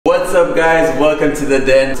What's up guys, welcome to the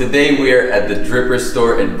den. Today we are at the Dripper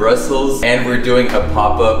store in Brussels and we're doing a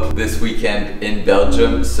pop-up this weekend in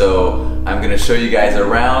Belgium. So I'm gonna show you guys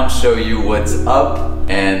around, show you what's up,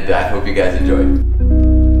 and I hope you guys enjoy.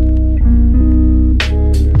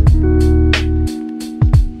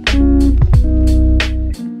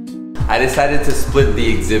 I decided to split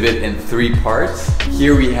the exhibit in 3 parts.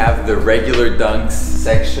 Here we have the regular dunks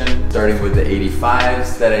section, starting with the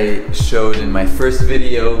 85s that I showed in my first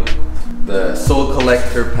video, the Soul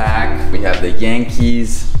Collector pack, we have the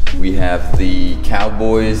Yankees, we have the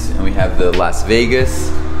Cowboys, and we have the Las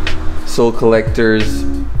Vegas Soul Collectors,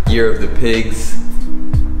 Year of the Pigs,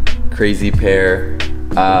 crazy pair.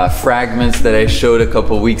 Fragments that I showed a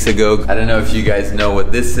couple weeks ago. I don't know if you guys know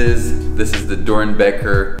what this is. This is the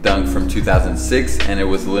Dornbecker dunk from 2006 and it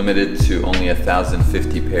was limited to only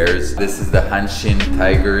 1,050 pairs. This is the Hanshin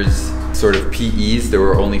Tigers sort of PEs. There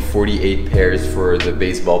were only 48 pairs for the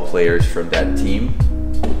baseball players from that team,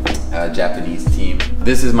 Japanese team.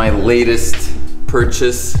 This is my latest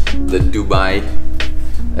purchase, the Dubai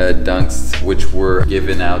dunks, which were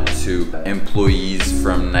given out to employees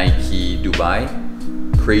from Nike Dubai.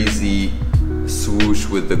 Crazy swoosh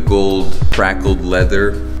with the gold crackled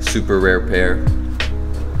leather, super rare pair.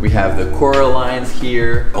 We have the Coralines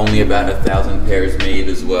here, only about 1,000 pairs made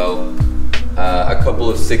as well. A couple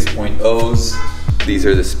of 6.0s. These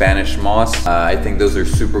are the Spanish moss. I think those are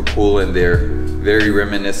super cool and they're very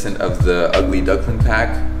reminiscent of the Ugly Duckling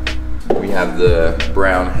pack. We have the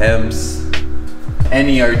brown hems.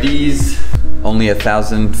 NERDs, only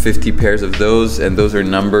 1,050 pairs of those, and those are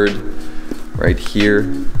numbered right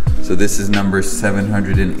here. So this is number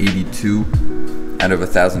 782 out of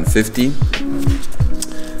 1,050.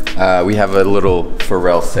 We have a little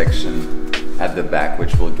Pharrell section at the back,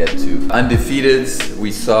 which we'll get to. Undefeateds,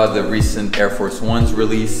 we saw the recent Air Force Ones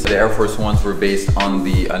release. The Air Force Ones were based on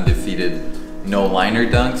the undefeated no liner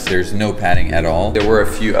dunks. There's no padding at all. There were a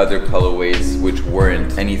few other colorways which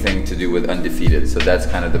weren't anything to do with undefeated, so that's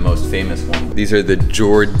kind of the most famous one. These are the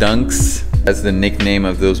Jord Dunks. That's the nickname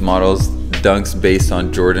of those models. Dunks based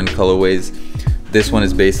on Jordan colorways. This one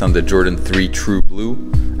is based on the Jordan 3 True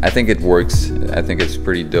Blue. I think it works. I think it's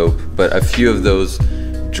pretty dope. But a few of those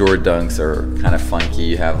Jordan Dunks are kind of funky.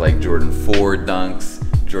 You have like Jordan 4 Dunks,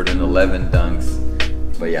 Jordan 11 Dunks.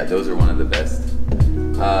 But yeah, those are one of the best.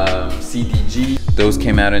 CDG, those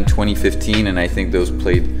came out in 2015 and I think those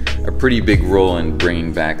played a pretty big role in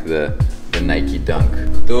bringing back the Nike Dunk.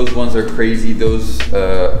 Those ones are crazy. Those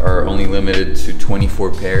are only limited to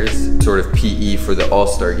 24 pairs. Sort of PE for the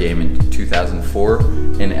All-Star game in 2004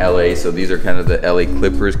 in LA. So these are kind of the LA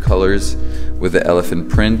Clippers colors with the elephant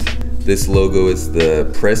print. This logo is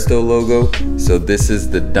the Presto logo. So this is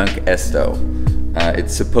the Dunk Esto.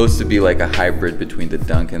 It's supposed to be like a hybrid between the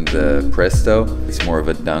Dunk and the Presto. It's more of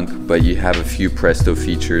a Dunk, but you have a few Presto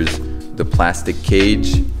features. The plastic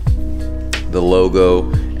cage, the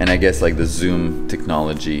logo, and I guess like the zoom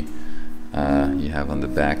technology you have on the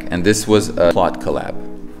back. And this was a plot collab,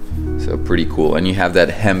 so pretty cool. And you have that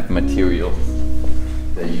hemp material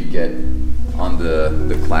that you get on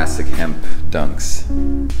the classic hemp dunks.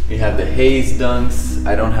 You have the Haze dunks.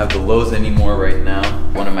 I don't have the lows anymore right now.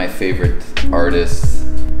 One of my favorite artists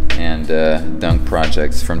and dunk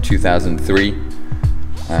projects from 2003.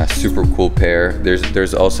 Super cool pair.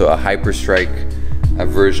 There's also a Hyper Strike, a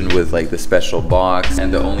version with like the special box,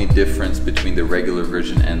 and the only difference between the regular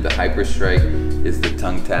version and the Hyper Strike is the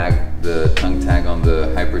tongue tag. The tongue tag on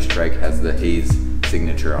the Hyper Strike has the Haze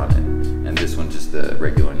signature on it, and this one just the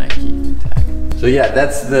regular Nike tag. So yeah,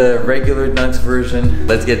 that's the regular dunks version.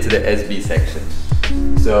 Let's get to the SB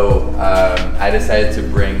section. So I decided to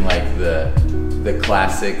bring like the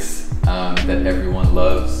classics that everyone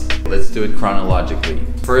loves. Let's do it chronologically.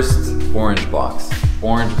 First, orange box.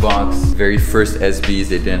 Orange box, very first SBs,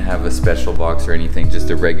 they didn't have a special box or anything, just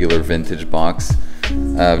a regular vintage box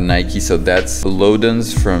of Nike. So that's the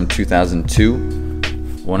Lodens from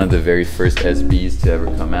 2002, one of the very first SBs to ever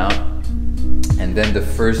come out. And then the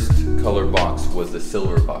first color box was the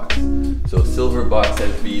silver box. So silver box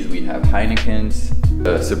SBs, we have Heineken's,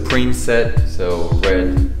 Supreme set, so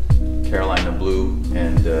red, Carolina blue,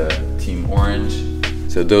 and Team Orange.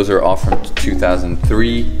 So those are all from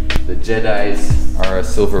 2003. The Jedis are a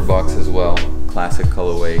silver box as well, classic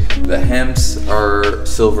colorway. The hemps are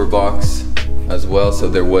silver box as well. So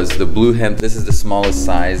there was the blue hemp. This is the smallest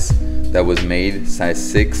size that was made,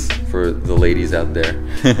 size 6 for the ladies out there.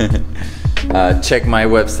 Check my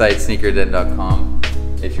website, sneakerden.com,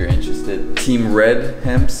 if you're interested. Team red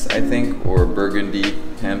hemps, I think, or burgundy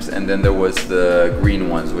hemps. And then there was the green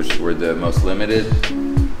ones, which were the most limited.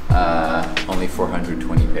 only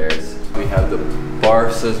 420 pairs. We have the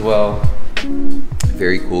Barfs as well.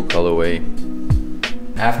 Very cool colorway.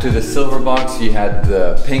 After the silver box, you had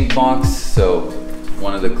the pink box. So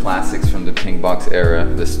one of the classics from the pink box era,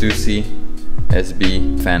 the Stussy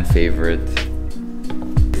SB, fan favorite.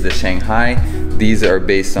 The Shanghai. These are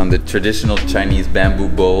based on the traditional Chinese bamboo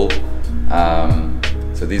bowl.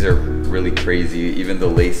 So these are really crazy. Even the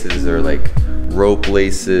laces are like rope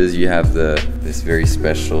laces. You have this very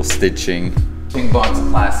special stitching. Pink box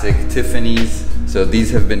classic Tiffany's. So these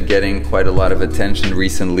have been getting quite a lot of attention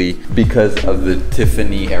recently because of the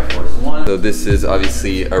Tiffany Air Force One. So this is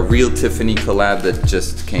obviously a real Tiffany collab that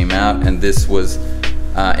just came out, and this was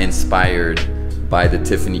inspired by the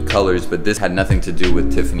Tiffany colors, but this had nothing to do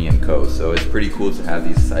with Tiffany & Co. So it's pretty cool to have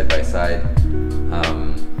these side by side.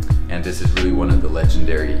 And this is really one of the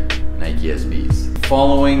legendary Nike SBs.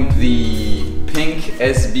 Following the pink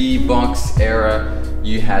SB box era,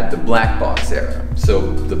 you had the black box era.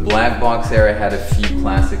 So the black box era had a few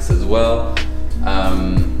classics as well.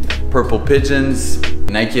 Purple Pigeons.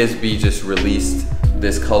 Nike SB just released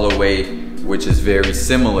this colorway, which is very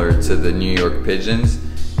similar to the New York Pigeons.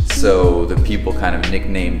 So the people kind of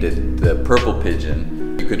nicknamed it the Purple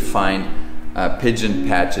Pigeon. You could find pigeon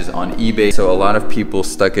patches on eBay. So a lot of people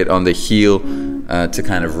stuck it on the heel to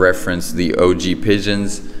kind of reference the OG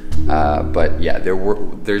pigeons. But yeah,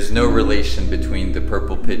 there's no relation between the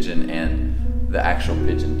Purple Pigeon and the actual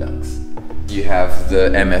pigeon dunks. You have the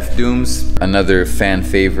MF Dooms, another fan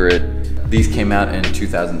favorite. These came out in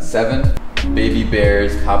 2007. Baby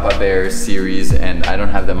Bears, Papa Bears series, and I don't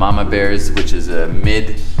have the Mama Bears, which is a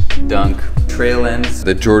mid dunk trail ends.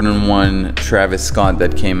 The Jordan 1 Travis Scott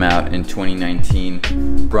that came out in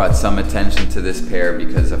 2019 brought some attention to this pair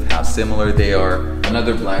because of how similar they are.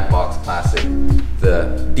 Another black box classic,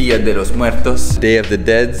 the Dia de los Muertos, Day of the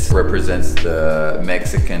Deads, represents the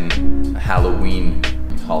Mexican Halloween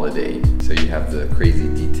holiday. So you have the crazy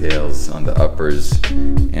details on the uppers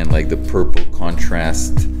and like the purple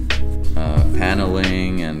contrast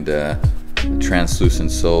paneling and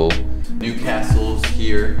translucent sole. Newcastles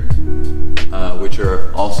here, which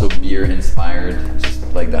are also beer inspired, just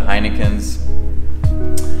like the Heinekens.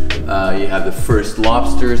 You have the first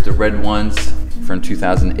Lobsters, the red ones from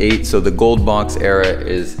 2008. So the gold box era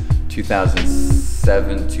is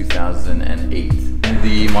 2007, 2008. And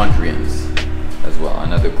the Mondrians as well,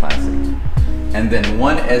 another classic. And then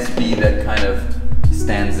one SB that kind of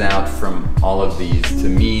stands out from all of these to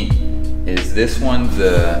me is this one,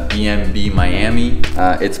 the EMB Miami.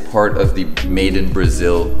 It's part of the Made in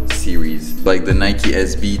Brazil series. Like the Nike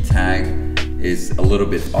SB tag is a little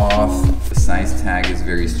bit off. The size tag is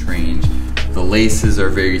very strange. The laces are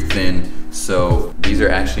very thin. So these are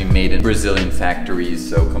actually made in Brazilian factories,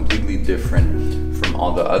 so completely different from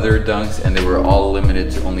all the other dunks, and they were all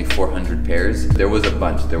limited to only 400 pairs. There was a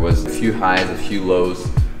bunch. There was a few highs, a few lows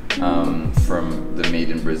from the Made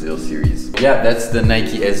in Brazil series. Yeah, that's the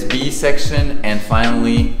Nike SB section. And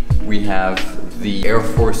finally, we have the Air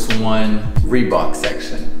Force One Reebok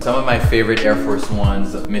section. Some of my favorite Air Force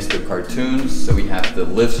Ones, Mr. Cartoons. So we have the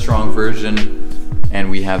Livestrong version, and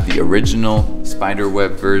we have the original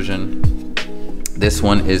Spiderweb version. This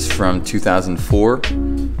one is from 2004.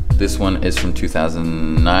 This one is from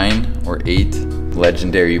 2009 or 8.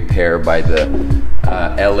 Legendary pair by the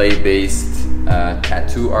LA-based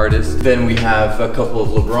tattoo artist. Then we have a couple of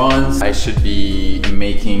LeBrons. I should be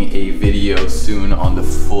making a video soon on the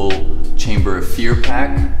full Chamber of Fear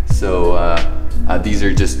pack. So these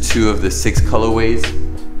are just 2 of the 6 colorways.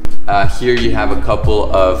 Here you have a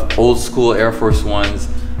couple of old school Air Force Ones.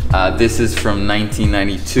 This is from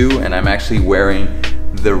 1992, and I'm actually wearing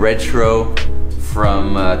the retro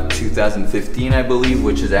from 2015, I believe,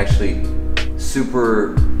 which is actually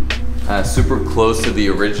super close to the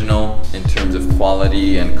original in terms of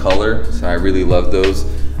quality and color. So I really love those.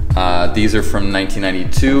 These are from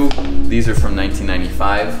 1992. These are from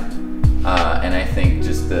 1995. And I think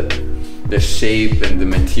just the shape and the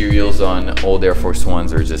materials on old Air Force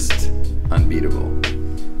Ones are just unbeatable.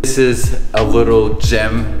 This is a little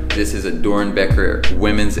gem. This is a Doernbecher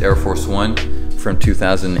women's Air Force One from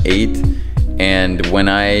 2008. And when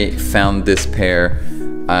I found this pair,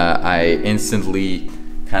 I instantly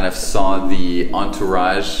kind of saw the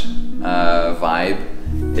Entourage vibe.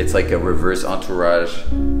 It's like a reverse Entourage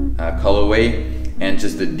colorway, and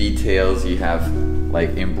just the details. You have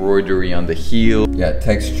like embroidery on the heel. Yeah,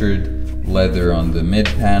 textured leather on the mid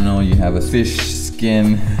panel. You have a fish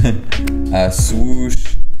skin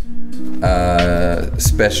swoosh,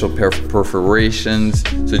 special perforations.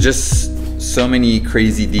 So just so many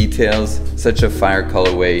crazy details. Such a fire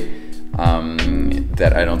colorway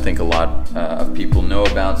that I don't think a lot of people know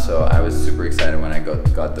about, so I was super excited when I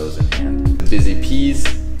got those in hand. The Busy Peas,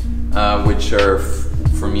 which are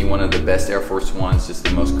for me one of the best Air Force Ones, just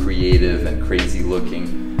the most creative and crazy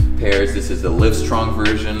looking pairs. This is the Livestrong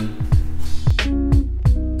version.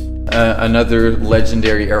 Another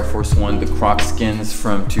legendary Air Force One, the Croc Skins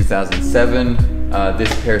from 2007.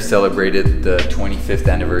 This pair celebrated the 25th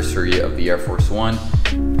anniversary of the Air Force One.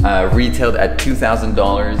 Retailed at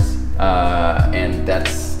 $2,000, and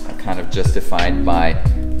that's kind of justified by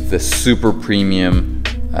the super premium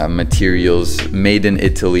materials made in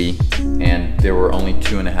Italy, and there were only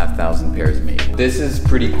 2,500 pairs made. This is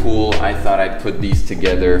pretty cool. I thought I'd put these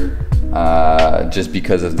together just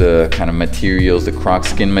because of the kind of materials, the Croc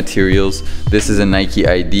skin materials. This is a Nike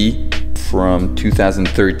ID from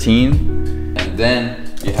 2013, and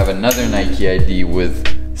then you have another Nike ID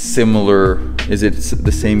with similar, is it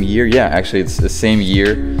the same year? Yeah, actually it's the same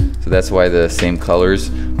year, so that's why the same colors,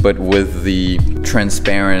 but with the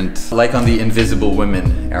transparent, like on the Invisible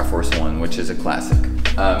Women Air Force One, which is a classic.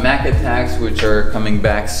 Mac Attacks, which are coming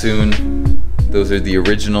back soon. Those are the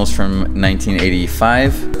originals from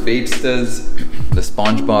 1985. Babestas, the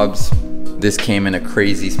SpongeBobs. This came in a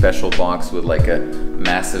crazy special box with like a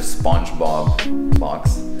massive SpongeBob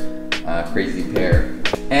box. Crazy pair.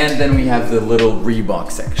 And then we have the little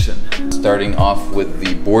Reebok section. Starting off with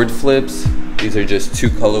the board flips. These are just 2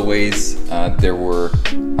 colorways. There were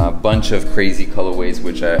a bunch of crazy colorways,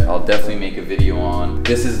 which I'll definitely make a video on.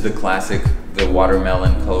 This is the classic, the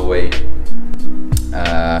watermelon colorway.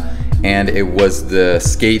 And it was the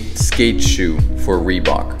skate shoe for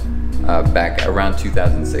Reebok back around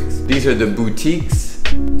 2006. These are the boutiques.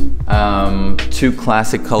 2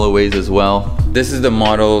 classic colorways as well. This is the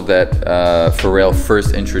model that Pharrell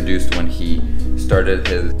first introduced when he started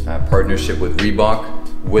his partnership with Reebok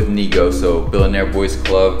with Nigo. So Billionaire Boys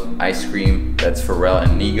Club, Ice Cream, that's Pharrell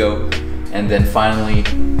and Nigo. And then finally,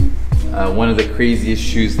 one of the craziest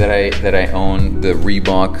shoes that I own, the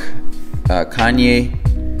Reebok Kanye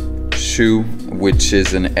shoe, which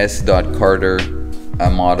is an S. Carter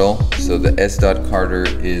model. So the S. Carter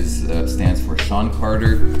is stands for Sean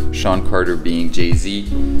Carter. Sean Carter being Jay-Z.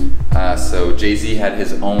 So Jay-Z had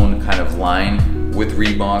his own kind of line with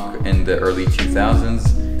Reebok in the early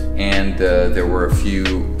 2000s, and there were a few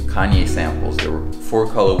Kanye samples. There were 4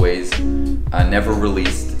 colorways, never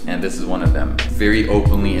released, and this is one of them. Very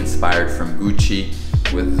openly inspired from Gucci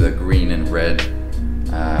with the green and red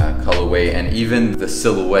colorway, and even the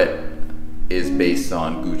silhouette is based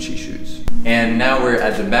on Gucci shoes. And now we're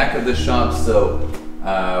at the back of the shop, so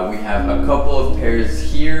we have a couple of pairs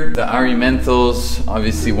here. The Arimentals,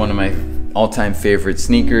 obviously one of my all-time favorite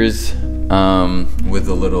sneakers, with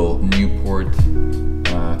a little Newport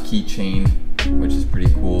keychain, which is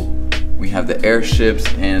pretty cool. We have the Airships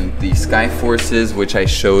and the Skyforces, which I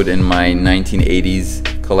showed in my 1980s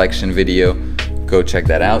collection video. Go check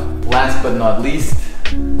that out. Last but not least,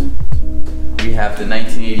 we have the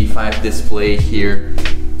 1985 display here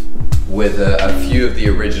with a few of the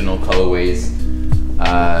original colorways.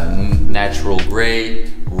 Natural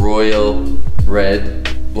gray, royal red,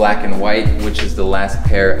 black and white, which is the last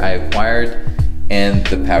pair I acquired, and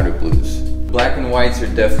the powder blues. Black and whites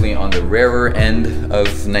are definitely on the rarer end of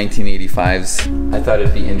 1985s. I thought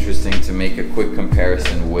it'd be interesting to make a quick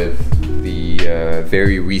comparison with the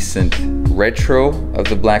very recent retro of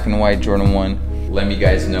the black and white Jordan 1. Let me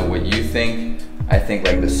guys know what you think. I think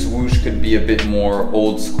like the swoosh could be a bit more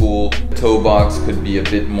old school. The toe box could be a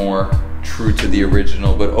bit more true to the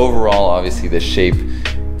original, but overall, obviously the shape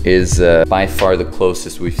is by far the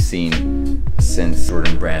closest we've seen since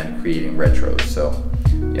Jordan Brand creating retros. So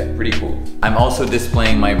yeah, pretty cool. I'm also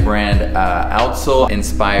displaying my brand OUTSOUL,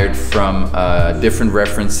 inspired from different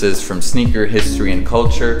references from sneaker history and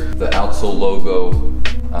culture. The OUTSOUL logo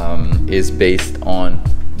is based on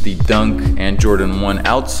the Dunk and Jordan 1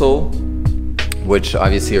 OUTSOUL, which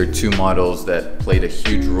obviously are 2 models that played a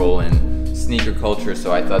huge role in sneaker culture,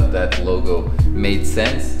 so I thought that logo made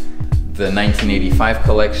sense. The 1985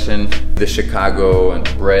 collection, the Chicago and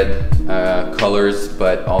bread colors,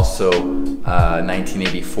 but also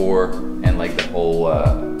 1984 and like the whole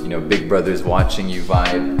you know, Big Brother's watching you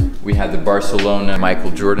vibe. We had the Barcelona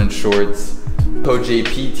Michael Jordan shorts,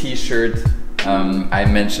 JP t-shirt. I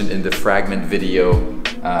mentioned in the fragment video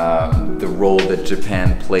the role that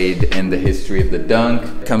Japan played in the history of the Dunk.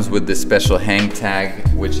 It comes with this special hang tag,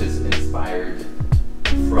 which is inspired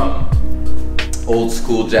from old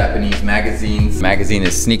school Japanese magazines. The magazine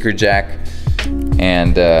is Sneaker Jack,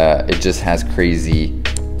 and it just has crazy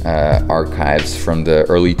archives from the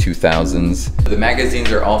early 2000s. The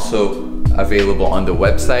magazines are also available on the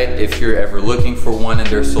website. If you're ever looking for one and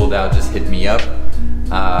they're sold out, just hit me up.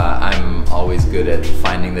 I'm always good at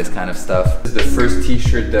finding this kind of stuff. This is the first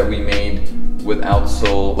t-shirt that we made with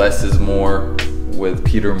OUTSOUL, less is more, with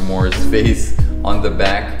Peter Moore's face on the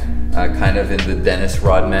back, kind of in the Dennis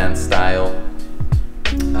Rodman style.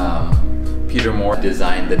 Peter Moore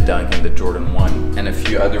designed the Dunk and the Jordan 1 and a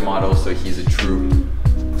few other models, so he's a true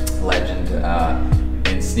legend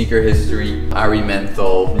in sneaker history. Ari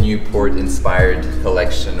Menthol Newport inspired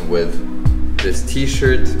collection with this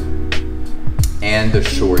t-shirt and the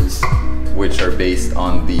shorts, which are based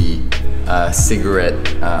on the cigarette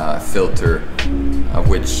filter,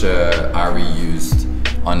 which Ari used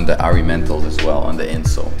on the Ari Menthols as well, on the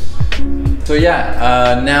insole. So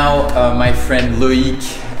yeah, now my friend Loic,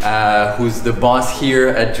 who's the boss here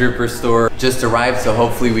at Dripper Store, just arrived, so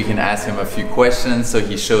hopefully we can ask him a few questions so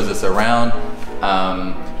he shows us around.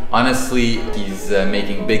 Honestly, he's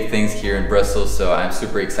making big things here in Brussels, so I'm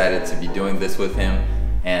super excited to be doing this with him,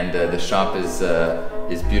 and the shop is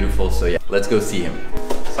beautiful, so yeah, let's go see him.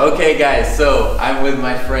 Okay guys, so I'm with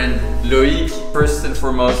my friend Loic. First and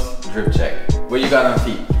foremost, drip check. What you got on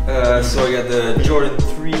feet? So I got the Jordan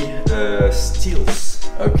 3 Steels.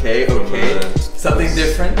 Okay, okay. Something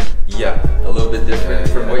different? Yeah. A little bit different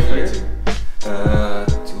from what year?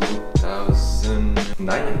 2009,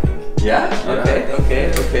 I think. Yeah? Okay,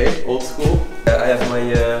 okay, okay. Old school. I have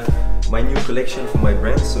my new collection for my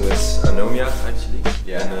brand, so it's ANOMIA actually.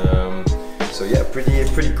 Yeah. And, so yeah,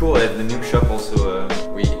 pretty cool. I have the new shop also.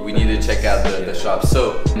 We need to check out the shop.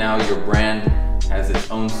 So now your brand has its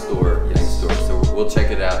own store next door, so we'll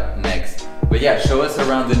check it out next. But yeah, show us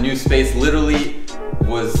around the new space. Literally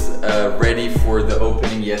was ready for the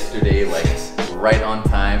opening yesterday, like right on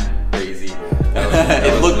time. Crazy.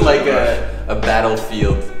 It looked like a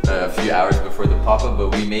battlefield a few hours before the pop-up,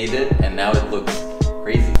 but we made it and now it looks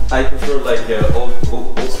crazy. I prefer like old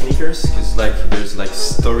sneakers, because like there's like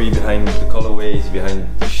story behind the colorways, behind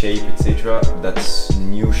the shape, etc. That's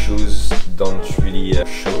new shoes don't really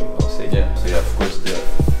show, I'll say. Yeah. So yeah, of course the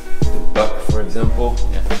Buck, for example.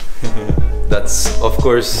 Yeah. That's of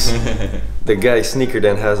course the guy Sneaker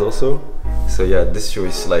Dan has also. So yeah, this shoe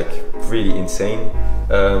is like really insane.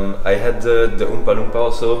 I had the Oompa Loompa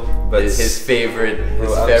also, but his favorite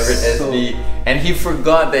SB, and he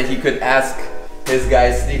forgot that he could ask his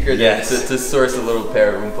guy Sneaker Dan to source a little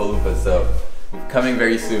pair of Oompa Loompas. So coming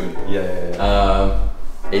very soon. Yeah.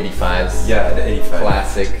 85s. Yeah, the 85.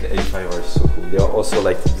 Classic. The 85 are so cool. They are also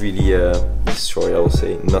like really destroy, I will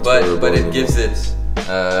say. Not but it gives it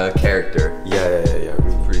character. Yeah.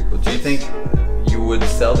 Really pretty cool. Do you think you would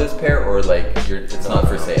sell this pair, or like it's not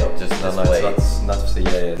for sale, just display? It's not for sale.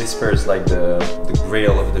 Yeah. This pair is like the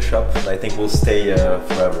grail of the shop, and I think will stay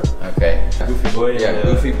forever. Okay. Goofy Boy. Yeah,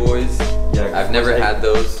 Goofy Boys. Yeah, I've never had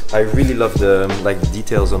those. I really love the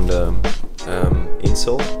details on the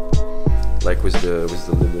insole, like with the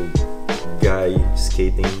little guy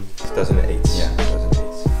skating. 2008. Yeah,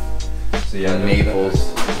 2008. So yeah,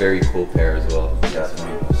 Maples, very cool pair as well. Yeah,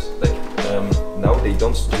 Maples. Like now they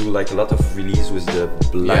don't do like a lot of release with the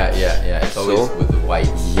black. Yeah. It's always with the white.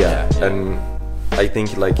 Yeah. And I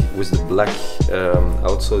think like with the black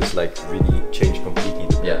outsole, it's like really changed completely.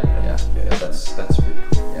 Yeah. That's really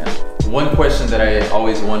cool. Yeah. One question that I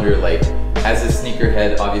always wonder, like, as a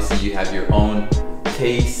sneakerhead, obviously you have your own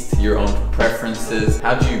taste, your own preferences.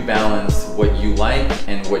 How do you balance what you like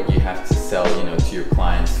and what you have to sell, you know, to your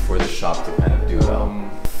clients for the shop to kind of do well?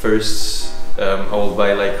 First, I will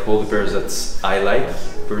buy like all the pairs that I like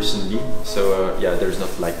personally. So yeah, there's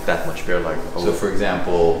not like that much pair like. So for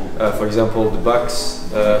example, the Bucks.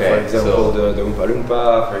 For example, the Oompa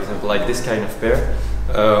Loompa. For example, like this kind of pair.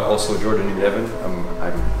 Also Jordan 11.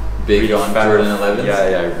 I'm big really on Jordan 11s.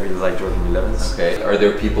 Yeah, I really like Jordan 11s. Okay. Are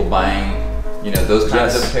there people buying, you know, those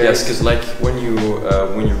kinds of pairs? Yes, because like when you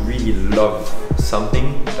really love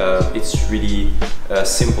something, it's really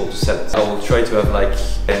simple to set. I will try to have like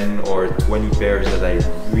 10 or 20 pairs that I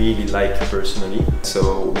really like personally.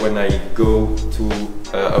 So when I go to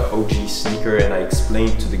an OG sneaker and I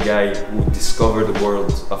explain to the guy who discovered the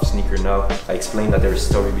world of sneaker now, I explain that there's a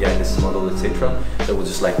story behind this model, etc. That will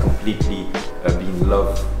just like completely be in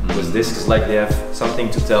love with this, because like they have something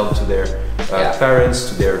to tell to their parents,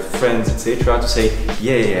 to their friends, etc. To say,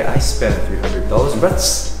 yeah, I spent $300, but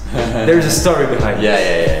there's a story behind it.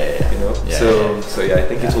 Yeah. You know. So yeah, I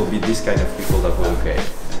think it will be this kind of people that will. Okay.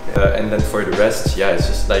 And then for the rest, yeah, it's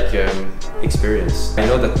just like experience. I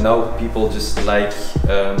know that now people just like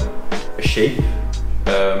a shape.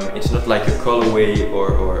 It's not like a colorway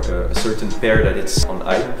or a certain pair that it's on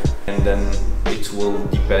hype, and then it will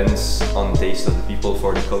depend on taste of the people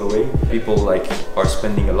for the colorway. People like are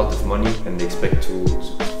spending a lot of money and they expect to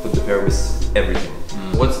put the pair with everything.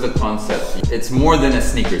 What's the concept? It's more than a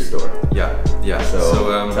sneaker store. Yeah.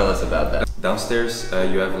 So tell us about that. Downstairs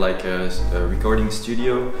you have like a recording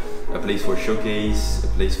studio, a place for showcase, a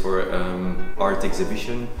place for art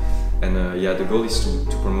exhibition, and yeah, the goal is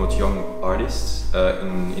to promote young artists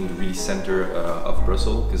in the really center of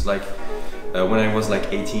Brussels, because like when I was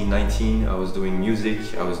like 18, 19, I was doing music,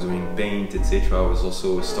 I was doing paint, etc. I was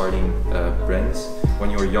also starting brands. When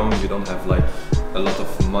you're young, you don't have like a lot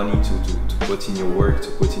of money to put in your work, to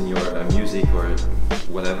put in your music or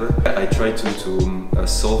whatever. I try to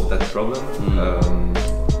solve that problem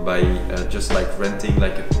by just like renting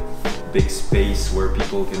like a big space where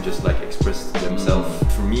people can just like express themselves.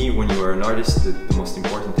 For me, when you are an artist, the most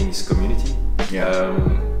important thing is community.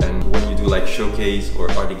 And when you do like showcase or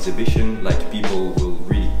art exhibition, like people will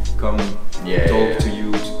really come talk to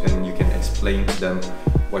you, and you can explain to them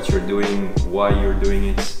what you're doing, why you're doing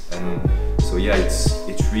it, and so yeah, it's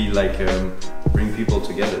really like bring people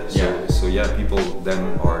together. So yeah, people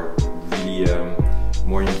then are really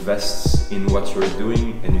more invested in what you're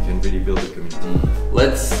doing, and you can really build a community.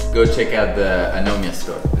 Let's go check out the ANOMIA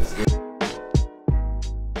store.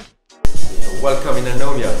 Welcome in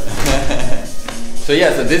ANOMIA. So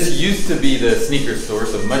yeah, so this used to be the sneaker store,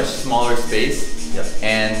 so much smaller space.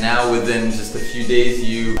 And now within just a few days,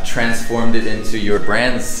 you transformed it into your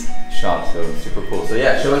brand's shop, so super cool. So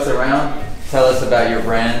yeah, show us around, tell us about your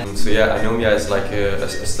brand. So yeah, ANOMIA is like a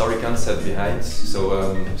story concept behind.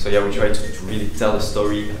 So yeah, we try to really tell a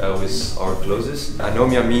story with our clothes.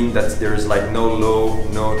 ANOMIA means that there is like no law,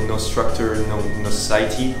 no structure, no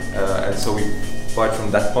society, and so we apart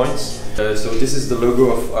from that point. So this is the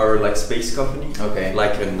logo of our like space company,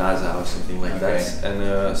 like a NASA or something like that.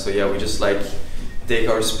 And so yeah, we just like take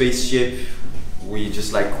our spaceship, we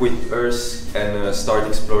just like quit Earth and start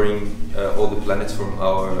exploring all the planets from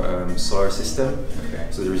our solar system.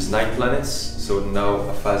 So there is 9 planets. So now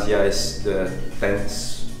Aphasia is the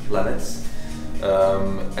 10th planet.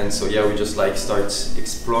 And so yeah, we just like start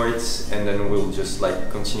explore it, and then we'll just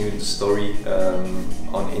like continue the story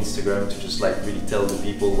on Instagram to just like really tell the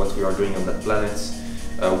people what we are doing on that planet,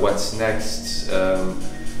 what's next,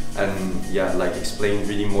 and yeah, like explain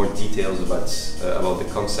really more details about the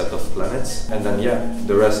concept of planets, and then yeah,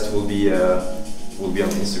 the rest will be on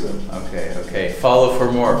Instagram. Okay. Follow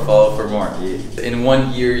for more. Yeah. In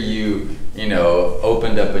 1 year, you know,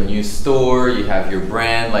 opened up a new store. You have your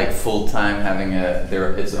brand like full time, having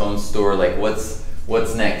its own store. Like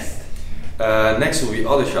what's next? Next will be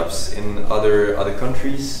other shops in other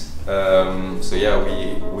countries. So yeah,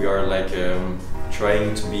 we are like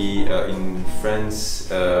trying to be in France,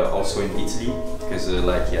 also in Italy, because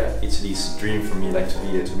like yeah, Italy is a dream for me, like to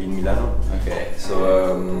be in Milano.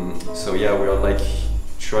 So yeah, we are like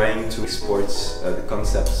trying to export the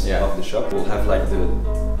concepts of the shop. We'll have like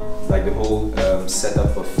the whole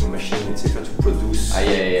setup of machine, etc. to produce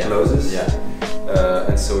clothes.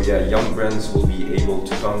 And so yeah, young brands will be able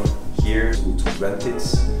to come here to rent it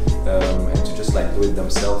and to just like do it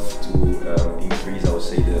themselves to increase, I would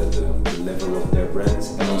say, the level of their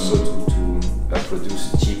brands, and also to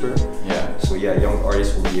produce cheaper. So yeah, young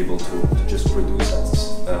artists will be able to just produce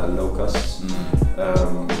at low costs.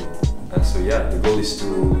 And so yeah, the goal is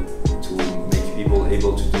to make people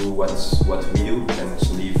able to do what we do and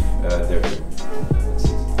to live their dream.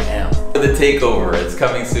 Damn. The takeover, it's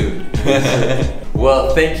coming soon.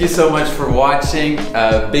 Well, thank you so much for watching.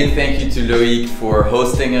 Big thank you to Loïc for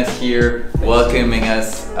hosting us here, welcoming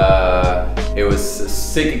us. It was a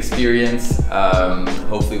sick experience.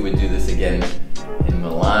 Hopefully we do this again in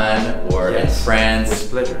Milan or in France.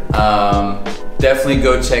 With pleasure. Definitely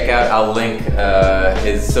go check out. I'll link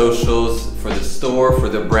his socials for the store, for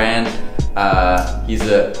the brand. He's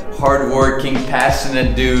a hardworking,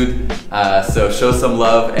 passionate dude. So show some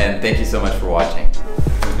love, and thank you so much for watching.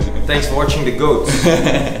 Thanks for watching the GOAT.